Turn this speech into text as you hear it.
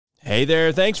Hey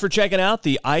there, thanks for checking out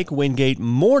the Ike Wingate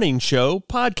Morning Show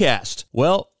podcast.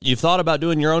 Well, you've thought about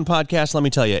doing your own podcast? Let me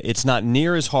tell you, it's not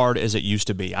near as hard as it used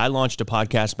to be. I launched a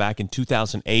podcast back in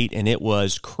 2008, and it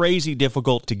was crazy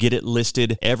difficult to get it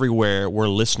listed everywhere where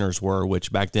listeners were,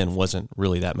 which back then wasn't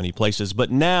really that many places. But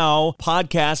now,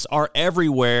 podcasts are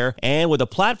everywhere, and with a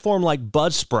platform like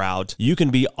Buzzsprout, you can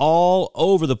be all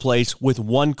over the place with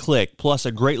one click, plus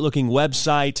a great-looking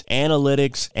website,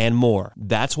 analytics, and more.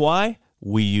 That's why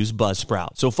we use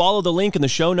Buzzsprout. So follow the link in the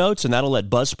show notes, and that'll let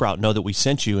Buzzsprout know that we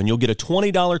sent you, and you'll get a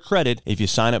 $20 credit if you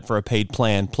sign up for a paid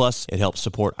plan. Plus, it helps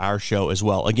support our show as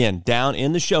well. Again, down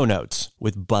in the show notes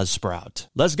with Buzzsprout.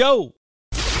 Let's go.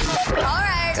 All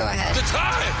right. Go ahead. The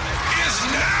time is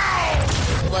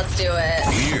now. Let's do it.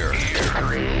 Here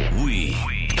we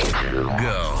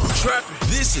go.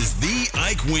 This is the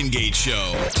Ike Wingate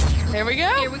Show. Here we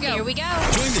go. Join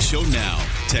the show now.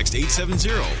 Text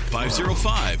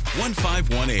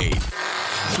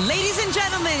 870-505-1518. Ladies and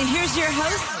gentlemen, here's your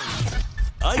host,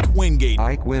 Ike Wingate.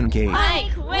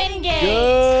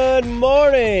 Good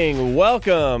morning.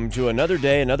 Welcome to another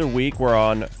day, another week. We're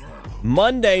on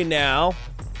Monday now,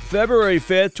 February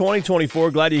 5th,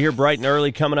 2024. Glad you're here bright and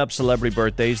early. Coming up, celebrity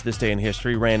birthdays, this day in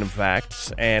history, random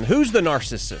facts. And who's the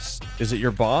narcissist? Is it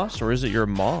your boss or is it your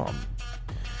mom?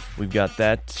 We've got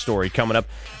that story coming up.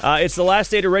 It's the last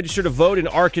day to register to vote in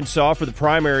Arkansas for the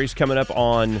primaries coming up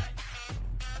on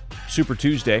Super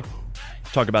Tuesday.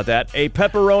 Talk about that. A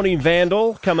pepperoni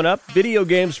vandal coming up. Video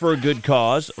games for a good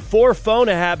cause. 4 phone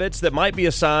habits that might be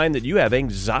a sign that you have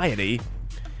anxiety.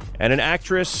 And an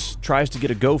actress tries to get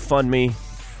a GoFundMe.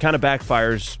 Kind of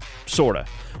backfires, sort of.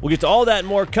 We'll get to all that and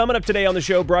more coming up today on the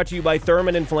show, brought to you by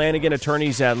Thurman and Flanagan,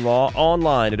 attorneys at law,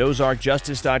 online at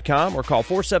ozarkjustice.com or call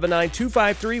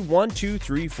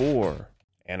 479-253-1234.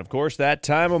 And, of course, that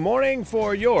time of morning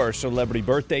for your celebrity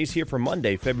birthdays here for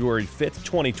Monday, February 5th,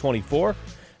 2024.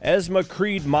 Esma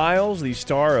Creed Miles, the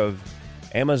star of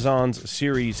Amazon's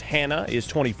series Hannah, is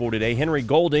 24 today. Henry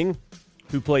Golding,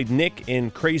 who played Nick in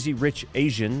Crazy Rich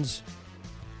Asians,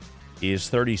 is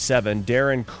 37.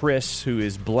 Darren Criss, who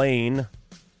is Blaine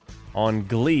on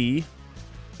Glee,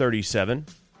 37.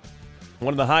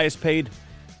 One of the highest paid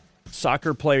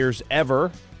soccer players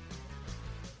ever,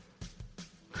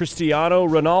 Cristiano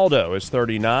Ronaldo, is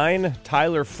 39.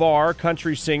 Tyler Farr,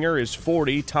 country singer, is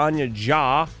 40. Tanya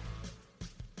Jha,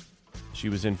 she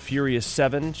was in Furious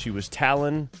 7. She was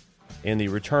Talon in The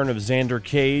Return of Xander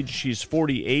Cage. She's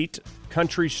 48.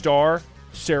 Country star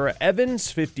Sarah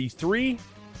Evans, 53.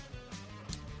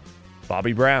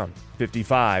 Bobby Brown,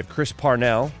 55. Chris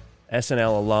Parnell,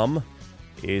 SNL alum,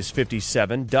 is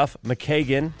 57. Duff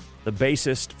McKagan, the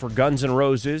bassist for Guns N'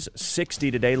 Roses,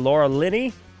 60 today. Laura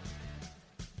Linney,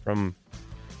 from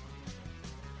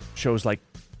shows like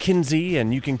Kinsey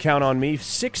and You Can Count on Me,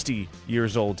 60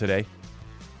 years old today.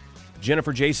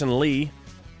 Jennifer Jason Leigh,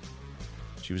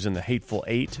 she was in The Hateful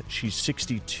Eight. She's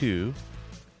 62.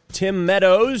 Tim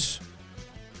Meadows,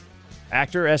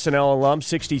 actor, SNL alum,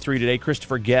 63 today.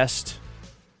 Christopher Guest,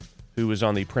 who was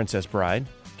on The Princess Bride,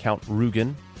 Count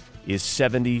Rugen, is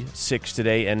 76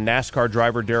 today. And NASCAR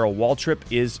driver Darrell Waltrip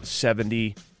is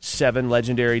 77.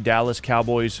 Legendary Dallas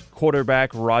Cowboys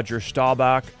quarterback Roger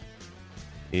Staubach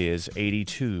is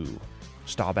 82.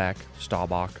 Staubach.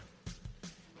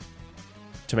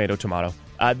 Tomato.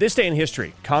 This day in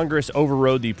history, Congress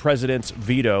overrode the president's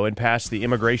veto and passed the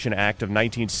Immigration Act of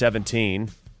 1917,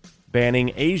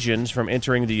 banning Asians from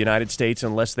entering the United States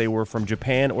unless they were from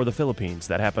Japan or the Philippines.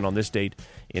 That happened on this date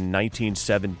in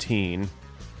 1917.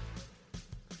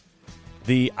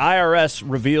 The IRS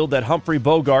revealed that Humphrey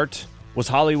Bogart was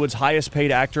Hollywood's highest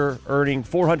paid actor, earning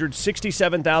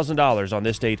 $467,000 on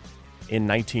this date in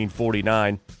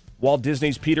 1949. Walt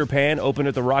Disney's Peter Pan opened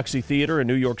at the Roxy Theater in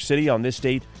New York City on this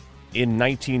date in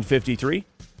 1953.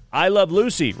 I Love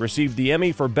Lucy received the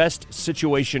Emmy for Best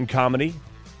Situation Comedy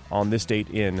on this date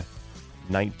in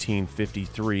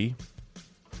 1953.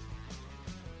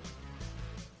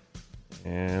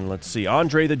 And let's see,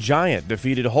 Andre the Giant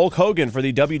defeated Hulk Hogan for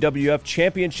the WWF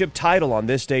Championship title on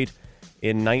this date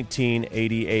in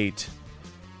 1988.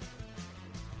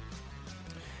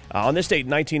 On this date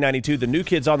in 1992, the New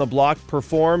Kids on the Block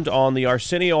performed on the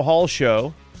Arsenio Hall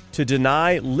show to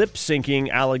deny lip-syncing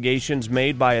allegations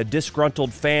made by a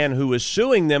disgruntled fan who was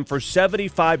suing them for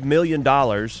 $75 million.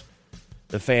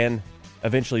 The fan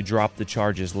eventually dropped the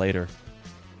charges later.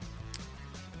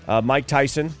 Mike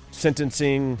Tyson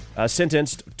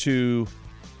sentenced to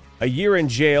a year in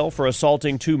jail for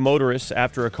assaulting 2 motorists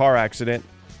after a car accident.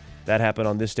 That happened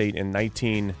on this date in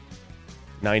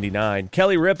 1999.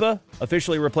 Kelly Ripa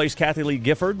officially replaced Kathy Lee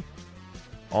Gifford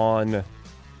on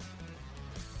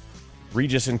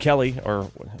Regis and Kelly, or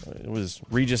it was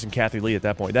Regis and Kathy Lee at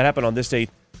that point. That happened on this date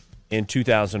in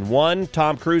 2001.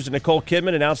 Tom Cruise and Nicole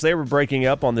Kidman announced they were breaking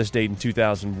up on this date in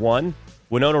 2001.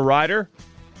 Winona Ryder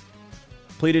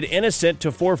pleaded innocent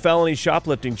to 4 felony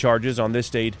shoplifting charges on this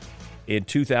date in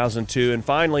 2002. And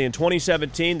finally, in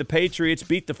 2017, the Patriots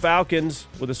beat the Falcons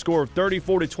with a score of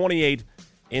 34-28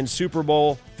 in Super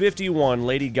Bowl 51.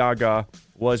 Lady Gaga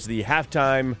was the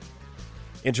halftime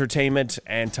entertainment,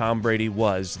 and Tom Brady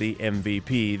was the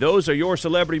MVP. Those are your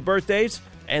celebrity birthdays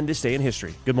and this day in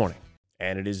history. Good morning.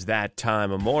 And it is that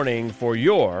time of morning for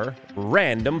your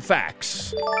random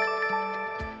facts.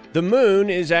 The moon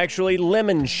is actually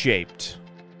lemon-shaped.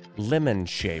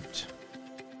 Lemon-shaped.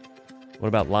 What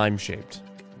about lime-shaped?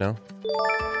 No?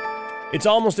 It's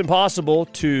almost impossible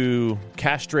to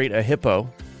castrate a hippo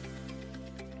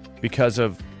because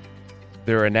of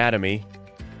their anatomy.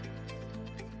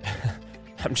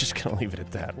 I'm just going to leave it at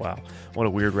that. Wow. What a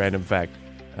weird random fact.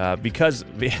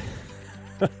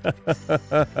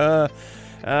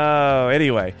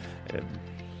 Anyway,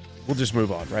 we'll just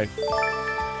move on, right?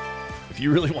 If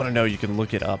you really want to know, you can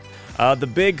look it up. The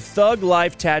big Thug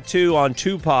Life tattoo on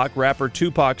Tupac, rapper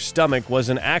Tupac's stomach, was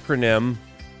an acronym.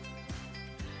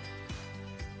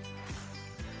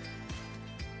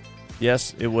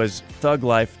 Yes, it was Thug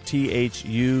Life,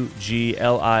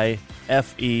 THUGLIFE.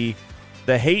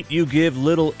 The hate you give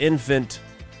little infant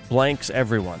blanks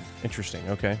everyone. Interesting,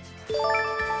 okay.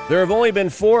 There have only been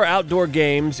 4 outdoor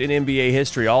games in NBA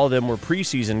history. All of them were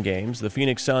preseason games. The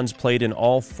Phoenix Suns played in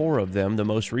all 4 of them. The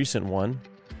most recent one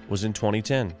was in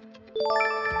 2010.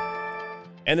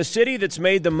 And the city that's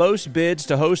made the most bids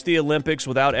to host the Olympics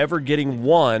without ever getting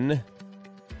one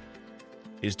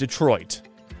is Detroit.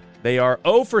 They are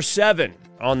 0 for 7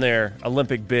 on their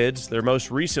Olympic bids. Their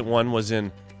most recent one was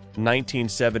in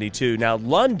 1972. Now,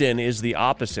 London is the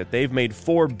opposite. They've made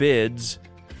 4 bids,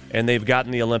 and they've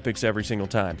gotten the Olympics every single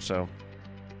time. So,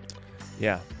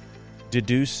 yeah,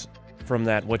 deduce from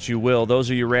that what you will.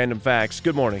 Those are your random facts.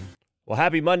 Good morning. Well,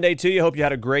 happy Monday to you. Hope you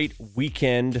had a great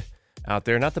weekend out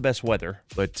there. Not the best weather,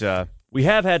 but we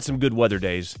have had some good weather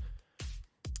days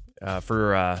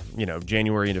for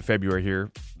January into February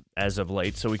here as of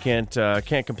late. So we can't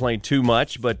complain too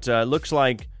much. But it looks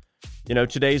like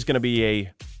today's going to be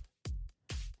a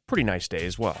pretty nice day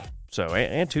as well. So,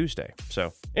 and Tuesday.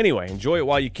 So, anyway, enjoy it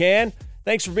while you can.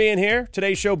 Thanks for being here.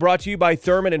 Today's show brought to you by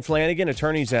Thurman and Flanagan,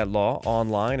 attorneys at law,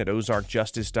 online at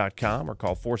ozarkjustice.com or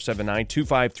call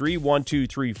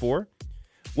 479-253-1234.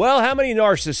 Well, how many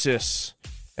narcissists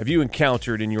have you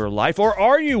encountered in your life, or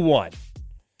are you one?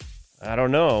 I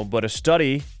don't know, but a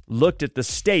study looked at the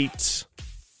states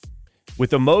with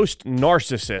the most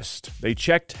narcissists. They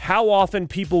checked how often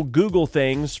people Google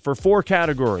things for 4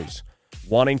 categories: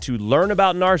 wanting to learn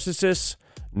about narcissists,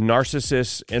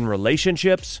 narcissists in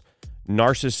relationships,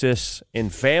 narcissists in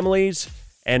families,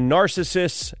 and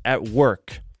narcissists at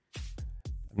work.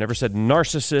 I've never said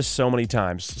narcissist so many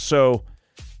times. So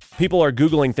people are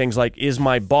Googling things like, is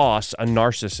my boss a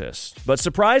narcissist? But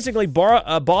surprisingly,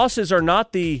 bosses are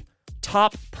not the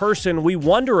top person we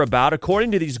wonder about.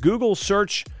 According to these Google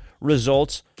search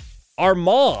results, our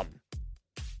mom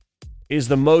is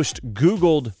the most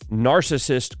Googled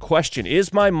narcissist question.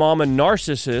 Is my mom a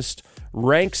narcissist?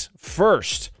 Ranks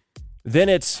first. Then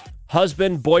it's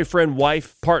husband, boyfriend,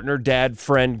 wife, partner, dad,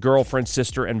 friend, girlfriend,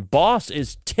 sister, and boss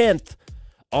is 10th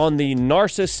on the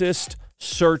narcissist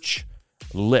search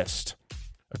list.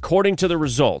 According to the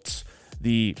results,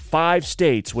 the 5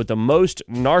 states with the most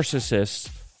narcissists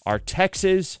are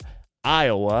Texas,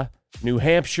 Iowa, New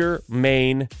Hampshire,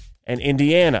 Maine, and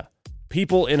Indiana.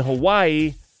 People in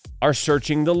Hawaii are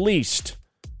searching the least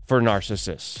for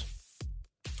narcissists.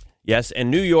 Yes, and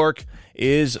New York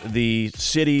is the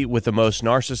city with the most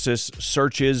narcissist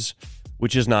searches,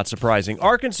 which is not surprising.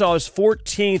 Arkansas is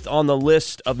 14th on the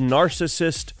list of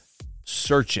narcissist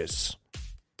searches.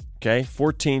 Okay,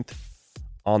 14th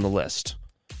on the list.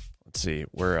 Let's see,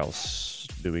 where else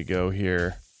do we go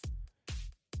here?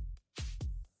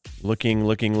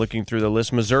 Looking through the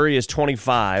list. Missouri is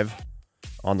 25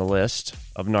 on the list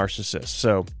of narcissists.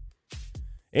 So,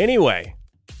 anyway,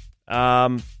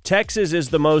 Texas is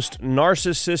the most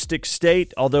narcissistic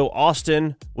state, although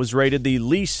Austin was rated the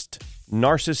least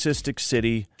narcissistic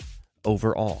city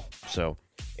overall. So,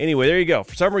 anyway, there you go.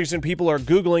 For some reason, people are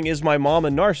Googling, is my mom a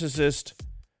narcissist,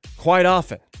 quite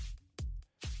often.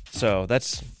 So,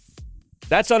 that's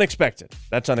unexpected.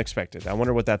 That's unexpected. I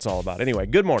wonder what that's all about. Anyway,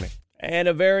 good morning. And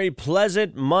a very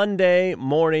pleasant Monday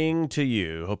morning to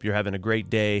you. Hope you're having a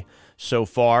great day so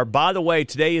far. By the way,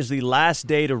 today is the last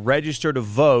day to register to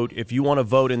vote if you want to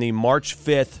vote in the March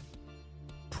 5th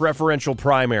preferential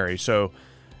primary. So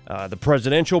the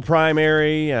presidential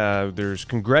primary. There's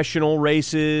congressional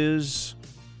races,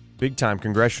 big-time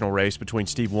congressional race between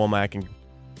Steve Womack and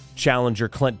challenger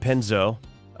Clint Penzo.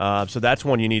 So that's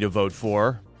one you need to vote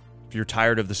for if you're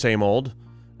tired of the same old.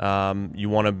 You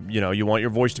want your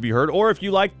voice to be heard, or if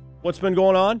you like what's been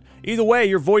going on. Either way,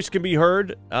 your voice can be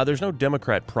heard. There's no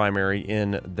Democrat primary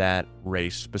in that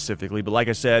race specifically, but like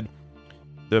I said,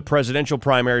 the presidential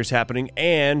primary is happening,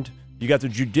 and you got the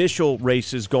judicial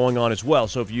races going on as well.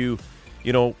 So if you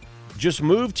just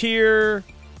moved here,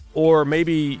 or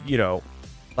maybe,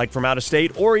 like from out of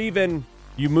state, or even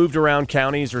you moved around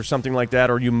counties or something like that,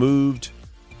 or you moved,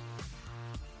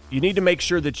 you need to make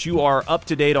sure that you are up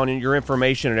to date on your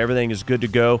information and everything is good to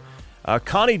go.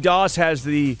 Connie Doss has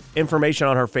the information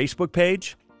on her Facebook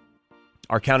page,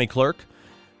 our county clerk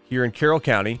here in Carroll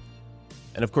County.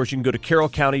 And, of course, you can go to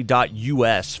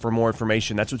carrollcounty.us for more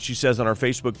information. That's what she says on our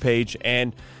Facebook page.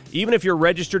 And even if you're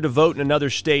registered to vote in another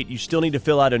state, you still need to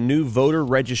fill out a new voter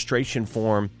registration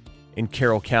form in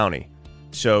Carroll County.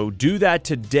 So do that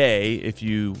today. If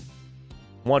you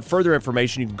want further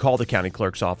information, you can call the county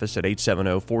clerk's office at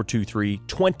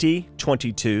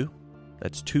 870-423-2022.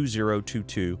 That's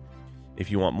 2022 if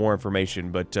you want more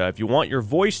information. But if you want your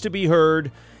voice to be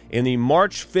heard in the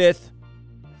March 5th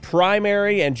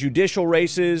primary and judicial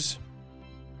races,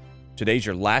 today's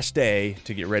your last day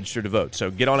to get registered to vote. So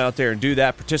get on out there and do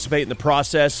that. Participate in the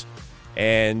process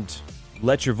and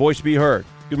let your voice be heard.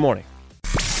 Good morning.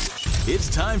 It's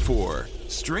time for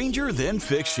Stranger Than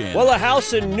Fiction. Well, a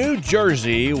house in New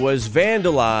Jersey was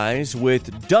vandalized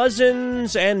with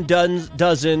dozens and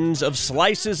dozens of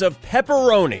slices of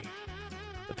pepperoni.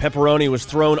 The pepperoni was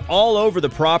thrown all over the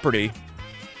property.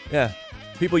 Yeah.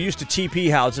 People used to TP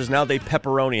houses, now they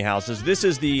pepperoni houses. This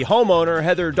is the homeowner,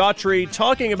 Heather Daughtry,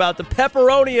 talking about the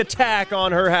pepperoni attack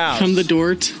on her house. From the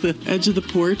door to the edge of the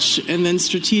porch, and then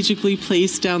strategically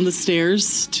placed down the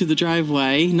stairs to the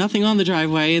driveway. Nothing on the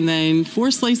driveway, and then 4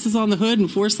 slices on the hood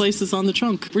and 4 slices on the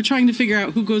trunk. We're trying to figure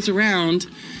out who goes around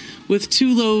with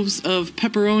 2 loaves of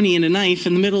pepperoni and a knife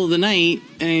in the middle of the night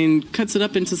and cuts it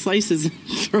up into slices and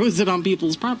throws it on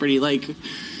people's property. Like,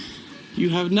 you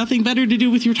have nothing better to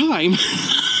do with your time.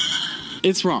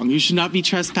 It's wrong. You should not be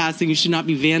trespassing. You should not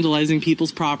be vandalizing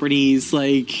people's properties.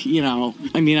 I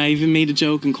even made a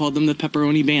joke and called them the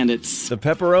pepperoni bandits. The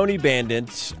pepperoni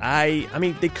bandits. I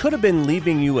mean, they could have been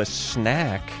leaving you a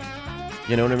snack.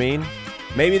 You know what I mean?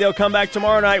 Maybe they'll come back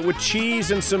tomorrow night with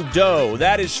cheese and some dough.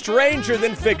 That is Stranger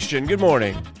Than Fiction. Good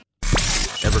morning.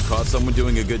 Ever caught someone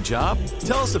doing a good job?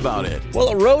 Tell us about it. Well,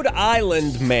 a Rhode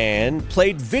Island man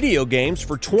played video games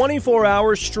for 24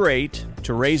 hours straight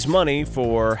to raise money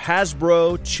for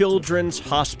Hasbro Children's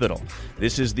Hospital.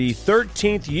 This is the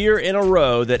 13th year in a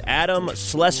row that Adam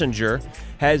Schlesinger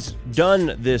has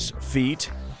done this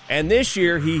feat, and this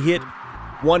year he hit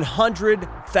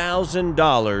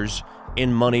 $100,000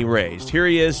 in money raised. Here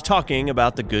he is talking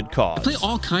about the good cause. I play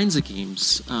all kinds of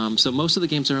games. So most of the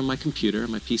games are on my computer,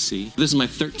 my PC. This is my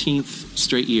 13th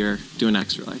straight year doing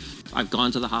Extra Life. I've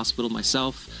gone to the hospital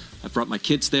myself. I've brought my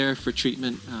kids there for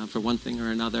treatment for one thing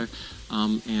or another.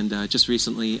 And just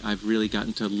recently, I've really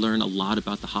gotten to learn a lot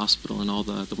about the hospital and all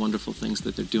the wonderful things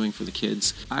that they're doing for the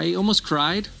kids. I almost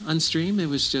cried on stream. It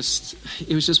was just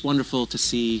wonderful to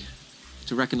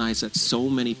recognize that so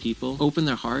many people opened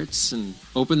their hearts and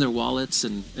opened their wallets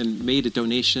and made a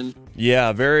donation.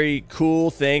 Yeah, very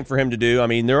cool thing for him to do. I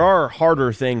mean, there are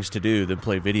harder things to do than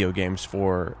play video games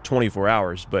for 24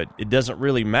 hours, but it doesn't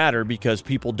really matter because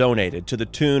people donated to the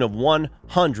tune of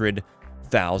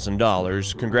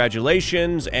 $100,000.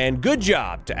 Congratulations and good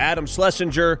job to Adam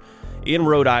Schlesinger in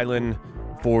Rhode Island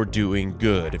for doing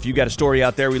good. If you got a story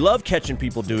out there, we love catching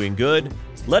people doing good.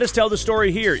 Let us tell the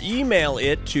story here. Email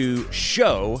it to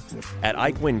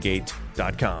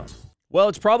show@ikewingate.com. Well,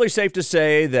 it's probably safe to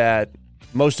say that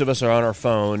most of us are on our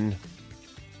phone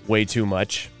way too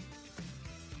much.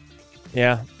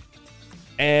 Yeah.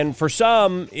 And for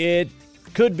some, it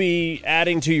could be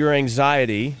adding to your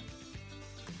anxiety,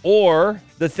 or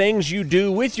the things you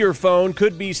do with your phone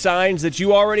could be signs that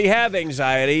you already have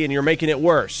anxiety and you're making it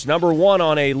worse. Number 1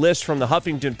 on a list from the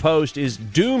Huffington Post is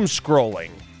doom scrolling.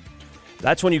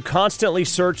 That's when you constantly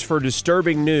search for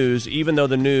disturbing news, even though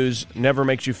the news never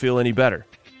makes you feel any better.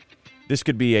 This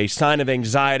could be a sign of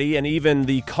anxiety and even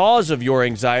the cause of your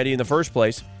anxiety in the first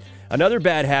place. Another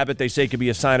bad habit they say could be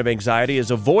a sign of anxiety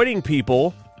is avoiding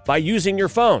people by using your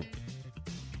phone.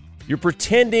 You're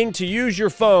pretending to use your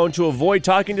phone to avoid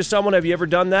talking to someone. Have you ever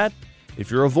done that?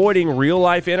 If you're avoiding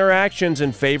real-life interactions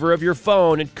in favor of your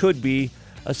phone, it could be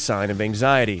a sign of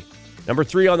anxiety. Number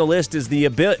 3 on the list is the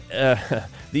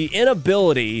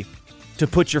inability to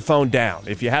put your phone down.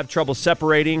 If you have trouble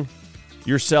separating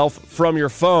yourself from your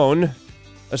phone,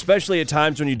 especially at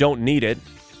times when you don't need it.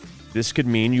 This could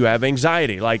mean you have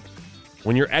anxiety, like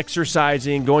when you're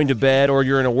exercising, going to bed, or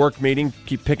you're in a work meeting,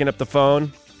 keep picking up the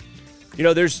phone. You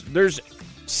know, there's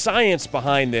science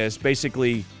behind this.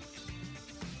 Basically,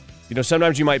 you know,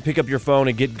 sometimes you might pick up your phone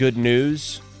and get good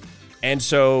news. And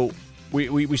so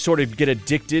we sort of get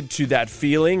addicted to that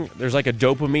feeling. There's like a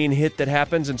dopamine hit that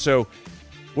happens. And so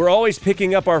we're always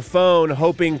picking up our phone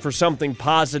hoping for something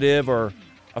positive or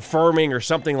affirming or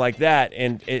something like that.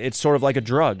 And it's sort of like a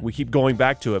drug. We keep going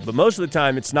back to it. But most of the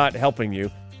time, it's not helping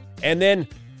you. And then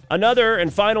another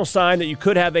and final sign that you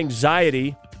could have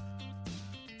anxiety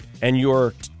and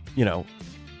you're, you know,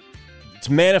 it's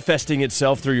manifesting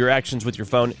itself through your actions with your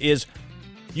phone is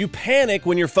you panic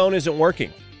when your phone isn't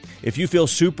working. If you feel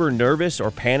super nervous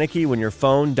or panicky when your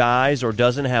phone dies or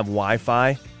doesn't have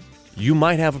Wi-Fi, you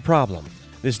might have a problem.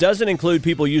 This doesn't include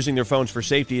people using their phones for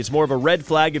safety. It's more of a red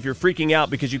flag if you're freaking out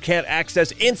because you can't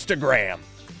access Instagram.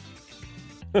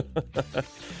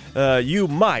 You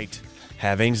might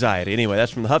have anxiety. Anyway,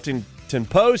 that's from the Huffington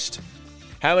Post.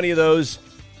 How many of those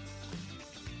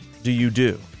do you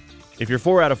do? If you're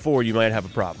 4 out of 4, you might have a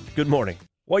problem. Good morning.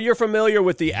 Well, you're familiar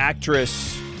with the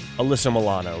actress Alyssa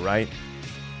Milano, right?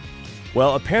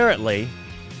 Well, apparently,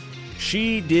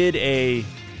 she did a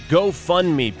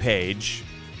GoFundMe page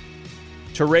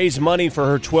to raise money for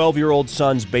her 12-year-old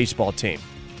son's baseball team.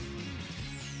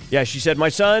 Yeah, she said, my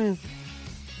son,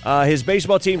 his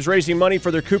baseball team's raising money for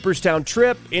their Cooperstown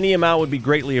trip. Any amount would be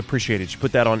greatly appreciated. She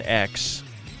put that on X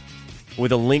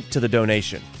with a link to the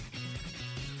donation.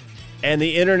 And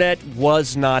the internet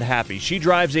was not happy. She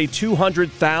drives a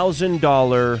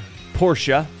 $200,000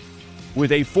 Porsche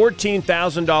with a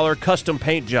 $14,000 custom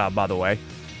paint job, by the way.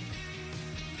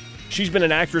 She's been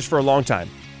an actress for a long time.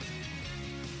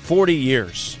 40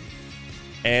 years.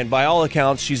 And by all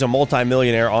accounts, she's a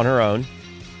multimillionaire on her own.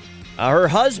 Her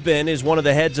husband is one of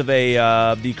the heads of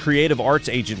the Creative Arts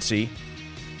Agency,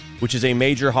 which is a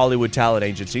major Hollywood talent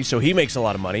agency. So he makes a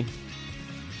lot of money.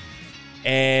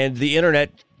 And the internet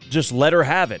just let her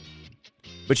have it.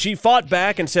 But she fought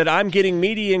back and said, I'm getting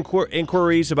media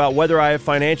inquiries about whether I have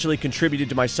financially contributed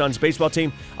to my son's baseball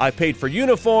team. I've paid for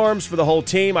uniforms for the whole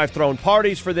team. I've thrown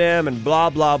parties for them and blah,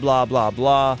 blah, blah, blah,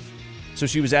 blah. So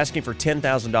she was asking for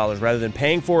 $10,000 rather than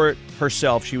paying for it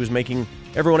herself. She was making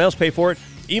everyone else pay for it.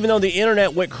 Even though the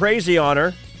internet went crazy on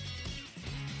her,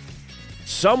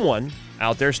 someone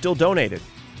out there still donated.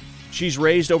 She's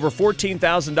raised over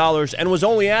 $14,000 and was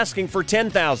only asking for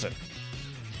 $10,000.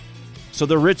 So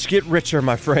the rich get richer,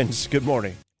 my friends. Good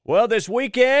morning. Well, this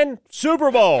weekend, Super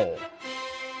Bowl.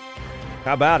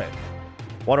 How about it?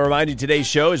 Want to remind you today's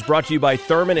show is brought to you by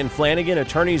Thurman and Flanagan,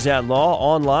 attorneys at law,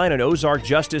 online at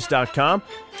ozarkjustice.com,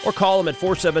 or call them at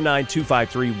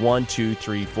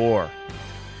 479-253-1234.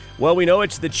 Well, we know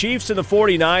it's the Chiefs and the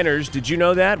 49ers. Did you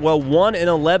know that? Well, 1 in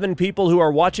 11 people who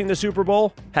are watching the Super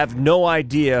Bowl have no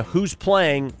idea who's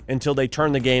playing until they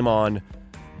turn the game on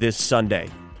this Sunday.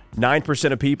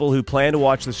 9% of people who plan to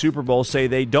watch the Super Bowl say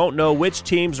they don't know which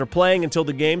teams are playing until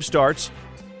the game starts.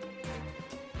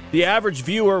 The average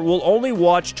viewer will only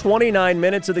watch 29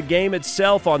 minutes of the game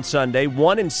itself on Sunday.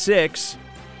 1 in 6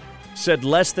 said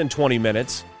less than 20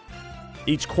 minutes.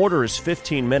 Each quarter is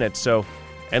 15 minutes, so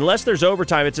unless there's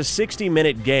overtime, it's a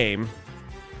 60-minute game.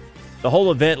 The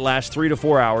whole event lasts 3 to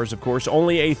 4 hours, of course.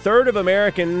 Only a third of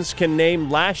Americans can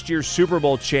name last year's Super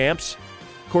Bowl champs.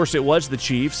 Of course, it was the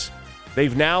Chiefs.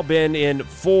 They've now been in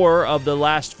 4 of the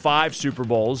last 5 Super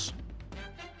Bowls,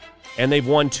 and they've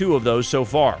won 2 of those so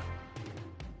far.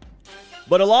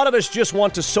 But a lot of us just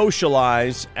want to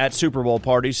socialize at Super Bowl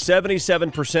parties.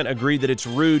 77% agree that it's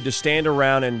rude to stand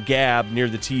around and gab near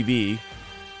the TV.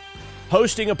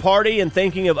 Hosting a party and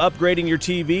thinking of upgrading your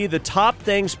TV, the top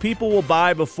things people will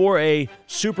buy before a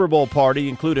Super Bowl party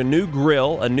include a new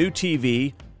grill, a new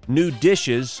TV, new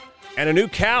dishes, and a new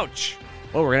couch.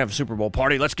 Oh, we're going to have a Super Bowl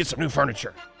party. Let's get some new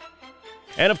furniture.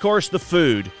 And, of course, the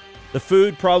food. The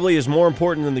food probably is more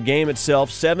important than the game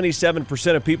itself.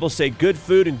 77% of people say good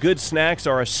food and good snacks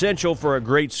are essential for a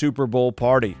great Super Bowl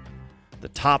party. The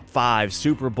top 5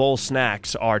 Super Bowl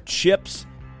snacks are chips,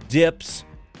 dips,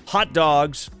 hot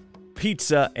dogs,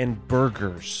 pizza, and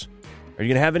burgers. Are you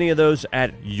going to have any of those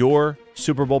at your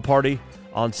Super Bowl party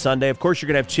on Sunday? Of course, you're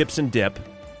going to have chips and dip.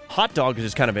 Hot dog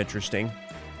is kind of interesting.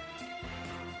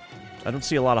 I don't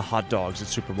see a lot of hot dogs at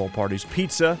Super Bowl parties.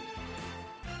 Pizza,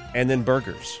 and then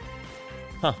burgers.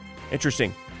 Huh,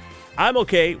 interesting. I'm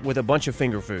okay with a bunch of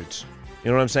finger foods. You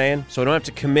know what I'm saying? So I don't have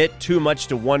to commit too much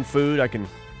to one food. I can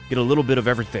get a little bit of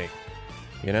everything,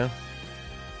 you know?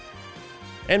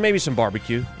 And maybe some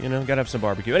barbecue, you know? Got to have some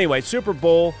barbecue. Anyway, Super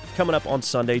Bowl coming up on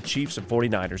Sunday. Chiefs and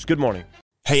 49ers. Good morning.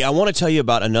 Hey, I want to tell you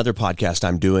about another podcast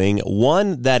I'm doing,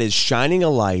 one that is shining a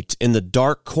light in the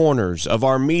dark corners of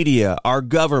our media, our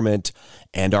government,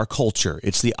 and our culture.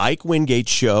 It's the Ike Wingate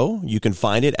Show. You can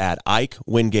find it at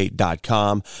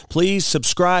IkeWingate.com. Please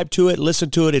subscribe to it, listen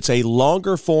to it. It's a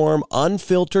longer form,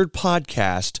 unfiltered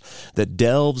podcast that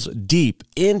delves deep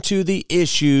into the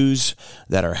issues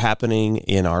that are happening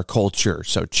in our culture.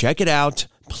 So check it out,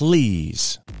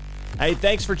 please. Hey,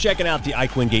 thanks for checking out the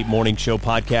Ike Wingate Morning Show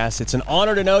podcast. It's an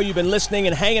honor to know you've been listening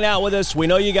and hanging out with us. We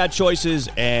know you got choices,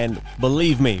 and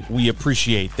believe me, we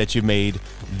appreciate that you made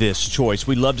this choice.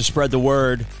 We'd love to spread the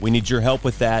word. We need your help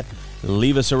with that.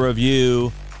 Leave us a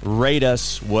review, rate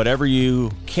us, whatever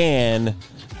you can,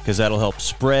 because that'll help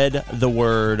spread the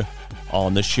word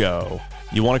on the show.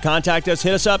 You want to contact us,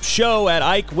 hit us up,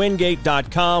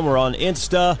 show@IkeWingate.com. We're on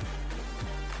Insta.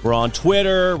 We're on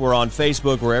Twitter, we're on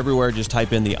Facebook, we're everywhere. Just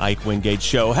type in the Ike Wingate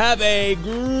Show. Have a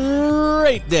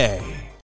great day.